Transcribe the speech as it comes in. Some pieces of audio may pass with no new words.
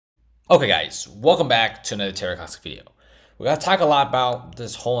Okay guys, welcome back to another Terra Classic video. We're going to talk a lot about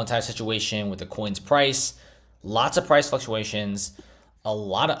this whole entire situation with the coin's price, lots of price fluctuations, a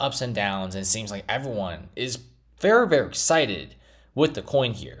lot of ups and downs, and it seems like everyone is very excited with the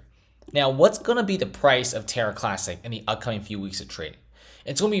coin here. Now, what's going to be the price of Terra Classic in the upcoming few weeks of trading?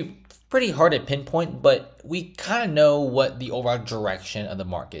 It's going to be pretty hard to pinpoint, but we kind of know what the overall direction of the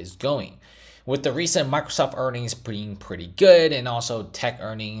market is going. With the recent Microsoft earnings being pretty good, and also tech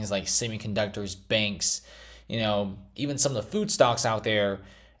earnings like semiconductors, banks, even some of the food stocks out there,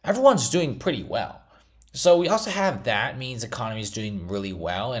 everyone's doing pretty well. So we also have that means the economy is doing really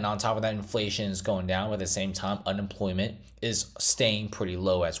well, and on top of that, inflation is going down, but at the same time, unemployment is staying pretty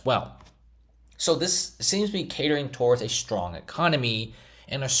low as well. So this seems to be catering towards a strong economy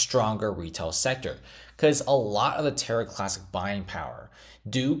and a stronger retail sector, because a lot of the Terra Classic buying power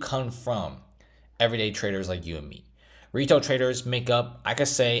do come from everyday traders like you and me. Retail traders make up, I could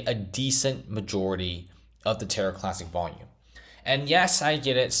say, a decent majority of the Terra Classic volume. And yes, I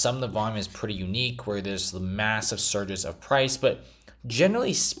get it, some of the volume is pretty unique where there's the massive surges of price, but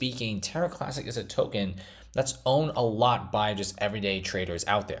generally speaking, Terra Classic is a token that's owned a lot by just everyday traders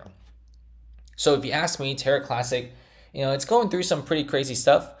out there. So if you ask me, Terra Classic, it's going through some pretty crazy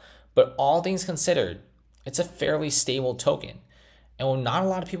stuff, but all things considered, it's a fairly stable token. And with not a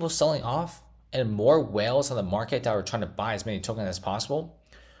lot of people selling off, and more whales on the market that are trying to buy as many tokens as possible,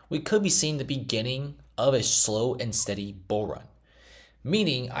 we could be seeing the beginning of a slow and steady bull run.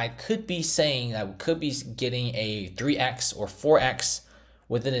 Meaning, I could be saying that we could be getting a 3x or 4x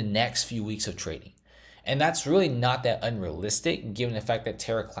within the next few weeks of trading. And that's really not that unrealistic given the fact that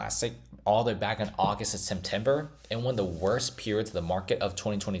Terra Classic, all the way back in August and September, in one of the worst periods of the market of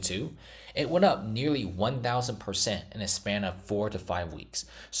 2022, it went up nearly 1,000% in a span of 4 to 5 weeks.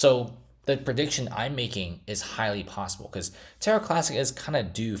 So the prediction I'm making is highly possible because Terra Classic is kind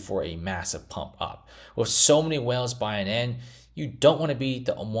of due for a massive pump up. With so many whales buying in, you don't want to be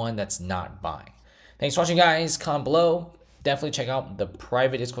the one that's not buying. Thanks for watching, guys. Comment below. Definitely check out the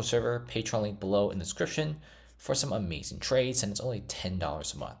private Discord server, Patreon link below in the description for some amazing trades, and it's only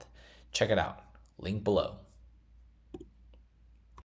 $10 a month. Check it out. Link below.